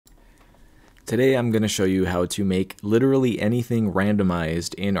Today I'm going to show you how to make literally anything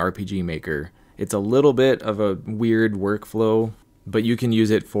randomized in RPG Maker. It's a little bit of a weird workflow, but you can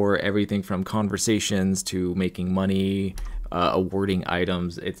use it for everything from conversations to making money, awarding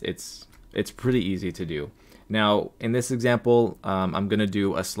items. It's pretty easy to do. Now, in this example, I'm going to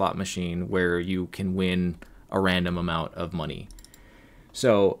do a slot machine where you can win a random amount of money.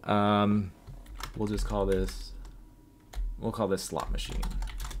 So we'll just call this, we'll call this slot machine.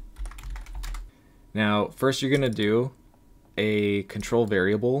 Now, first you're going to do a control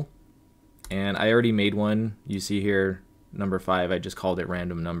variable, and I already made one. You see here, number 5, I just called it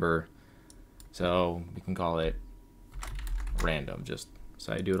random number. So we can call it random, just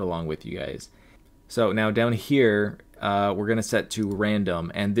so I do it along with you guys. So now down here, we're going to set to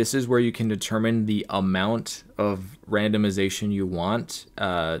random, and this is where you can determine the amount of randomization you want.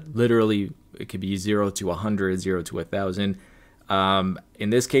 Literally, it could be 0 to 100, 0 to 1,000. In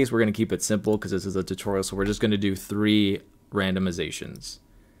this case, we're going to keep it simple because this is a tutorial, so we're just going to do 3 randomizations.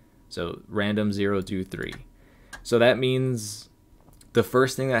 So random 0 to 3. So that means the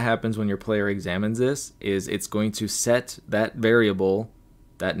first thing that happens when your player examines this is it's going to set that variable,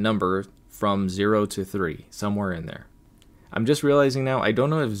 that number, from 0 to 3, somewhere in there. I'm just realizing now, I don't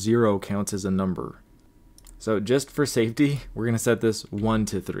know if 0 counts as a number. So just for safety, we're going to set this 1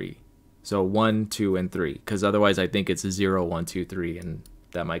 to 3. So 1, 2, and 3, because otherwise I think it's 0, 1, 2, 3, and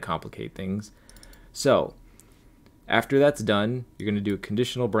that might complicate things. So after that's done, you're going to do a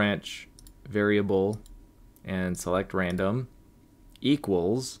conditional branch variable and select random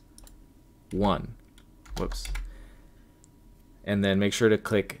equals 1. Whoops. And then make sure to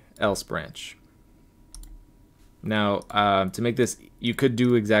click else branch. Now, to make this, you could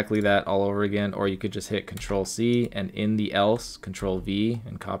do exactly that all over again, or you could just hit Control C and in the else, Control V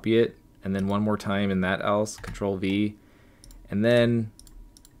and copy it. And then one more time in that else, Control V, and then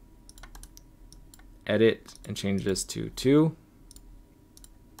edit and change this to 2,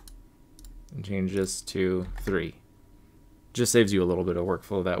 and change this to 3. Just saves you a little bit of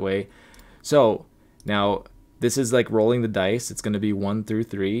workflow that way. So now this is like rolling the dice. It's going to be 1 through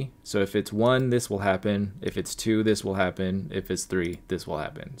 3. So if it's 1, this will happen. If it's 2, this will happen. If it's 3, this will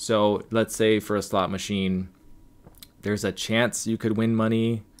happen. So let's say for a slot machine, there's a chance you could win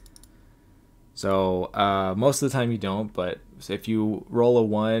money. So most of the time you don't, but if you roll a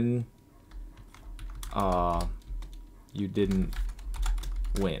 1, you didn't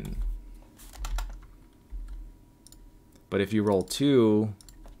win. But if you roll 2,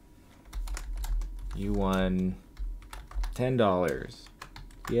 you won $10.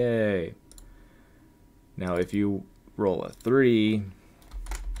 Yay. Now if you roll a 3,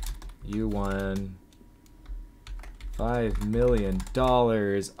 you won $5 million.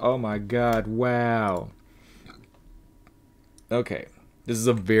 Oh my god, wow. Okay, this is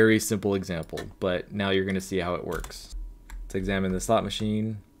a very simple example, but now you're going to see how it works. Let's examine the slot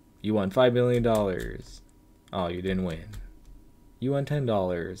machine. You won $5 million. Oh, you didn't win. You won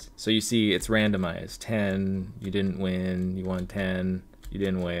 $10. So you see it's randomized. 10, you didn't win. You won 10, you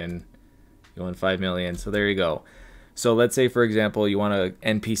didn't win. You won 5 million. So there you go. So let's say, for example, you want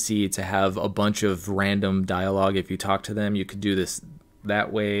an NPC to have a bunch of random dialogue. If you talk to them, you could do this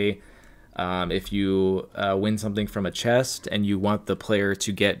that way. If you win something from a chest and you want the player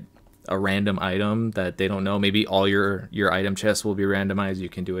to get a random item that they don't know, maybe all your item chests will be randomized, you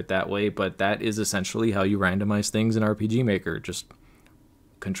can do it that way. But that is essentially how you randomize things in RPG Maker. Just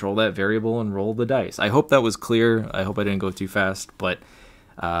control that variable and roll the dice. I hope that was clear. I hope I didn't go too fast, but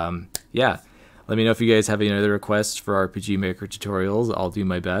yeah. Let me know if you guys have any other requests for RPG Maker tutorials. I'll do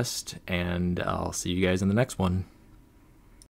my best, and I'll see you guys in the next one.